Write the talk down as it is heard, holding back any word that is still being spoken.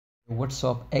What's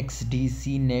up,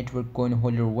 XDC network coin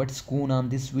holder? What's going on?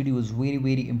 This video is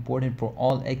very important for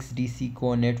all XDC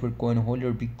coin network coin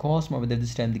holder, because my brother,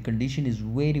 this time the condition is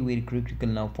very critical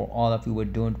now for all of you.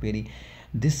 But don't worry,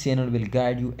 this channel will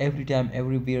guide you every time,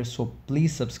 everywhere. So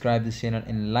please subscribe this channel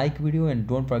and like video, and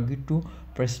don't forget to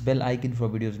press bell icon for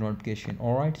videos notification.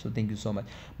 All right, so thank you so much,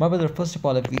 my brother. First of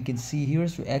all, if we can see here,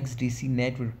 so XDC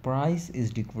network price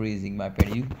is decreasing, my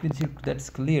friend. You can see that's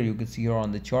clear. You can see here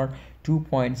on the chart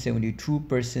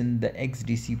 2.72% the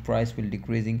XDC price will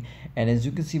decreasing, and as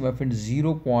you can see, my friend,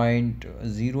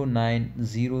 0.09069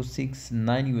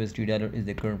 USD dollar is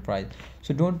the current price.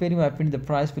 So don't worry, my friend, the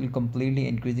price will completely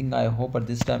increasing, I hope. At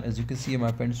this time, as you can see,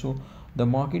 my friend, so the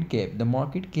market cap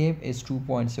is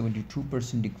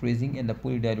 2.72% decreasing, and the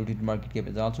fully diluted market cap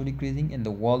is also decreasing, and the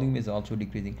volume is also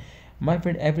decreasing, my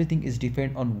friend. Everything is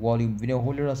depend on volume. When a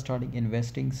holder are starting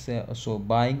investing, so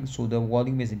buying, so the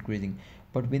volume is increasing.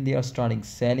 But when they are starting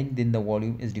selling, then the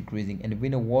volume is decreasing. And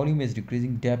when the volume is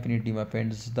decreasing, definitely, my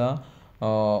friends, the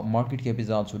market cap is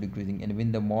also decreasing. And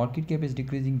when the market cap is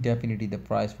decreasing, definitely the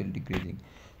price will decreasing.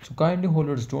 So kindly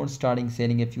holders, don't starting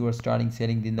selling. If you are starting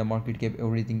selling, then the market cap,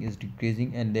 everything is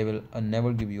decreasing, and they will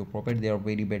never give you a profit. They are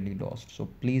very badly lost. So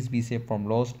please be safe from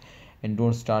lost, and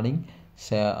don't starting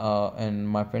and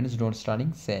my friends, don't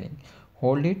starting selling.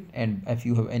 Hold it, and if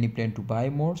you have any plan to buy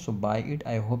more, so buy it.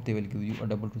 I hope they will give you a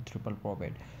double to triple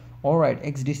profit. All right,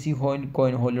 XDC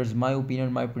coin holders, my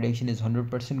opinion, my prediction is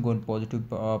 100% going positive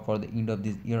for the end of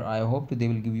this year. I hope they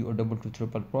will give you a double to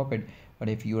triple profit. But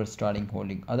if you are starting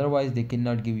holding, otherwise they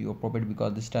cannot give you a profit,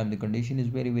 because this time the condition is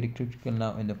very critical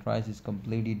now, and the price is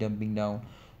completely dumping down.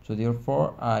 So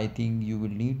therefore, I think you will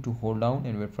need to hold down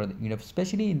and wait for the end of,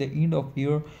 especially in the end of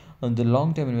year, the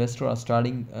long-term investor are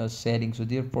starting selling. So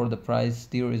therefore, the price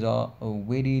there is a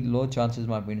very low chances,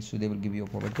 my friends, so they will give you a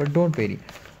profit. But don't worry,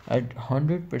 at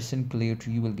 100% clear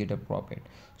to you will get a profit.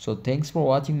 So thanks for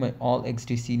watching my all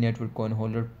XDC network coin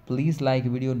holder. Please like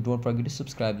video, and don't forget to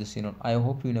subscribe this channel. I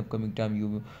hope you in upcoming time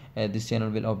you this channel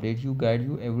will update you, guide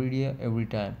you every day, every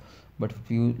time. But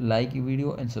if you like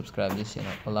video and subscribe this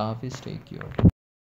channel, Allah Hafiz, take care.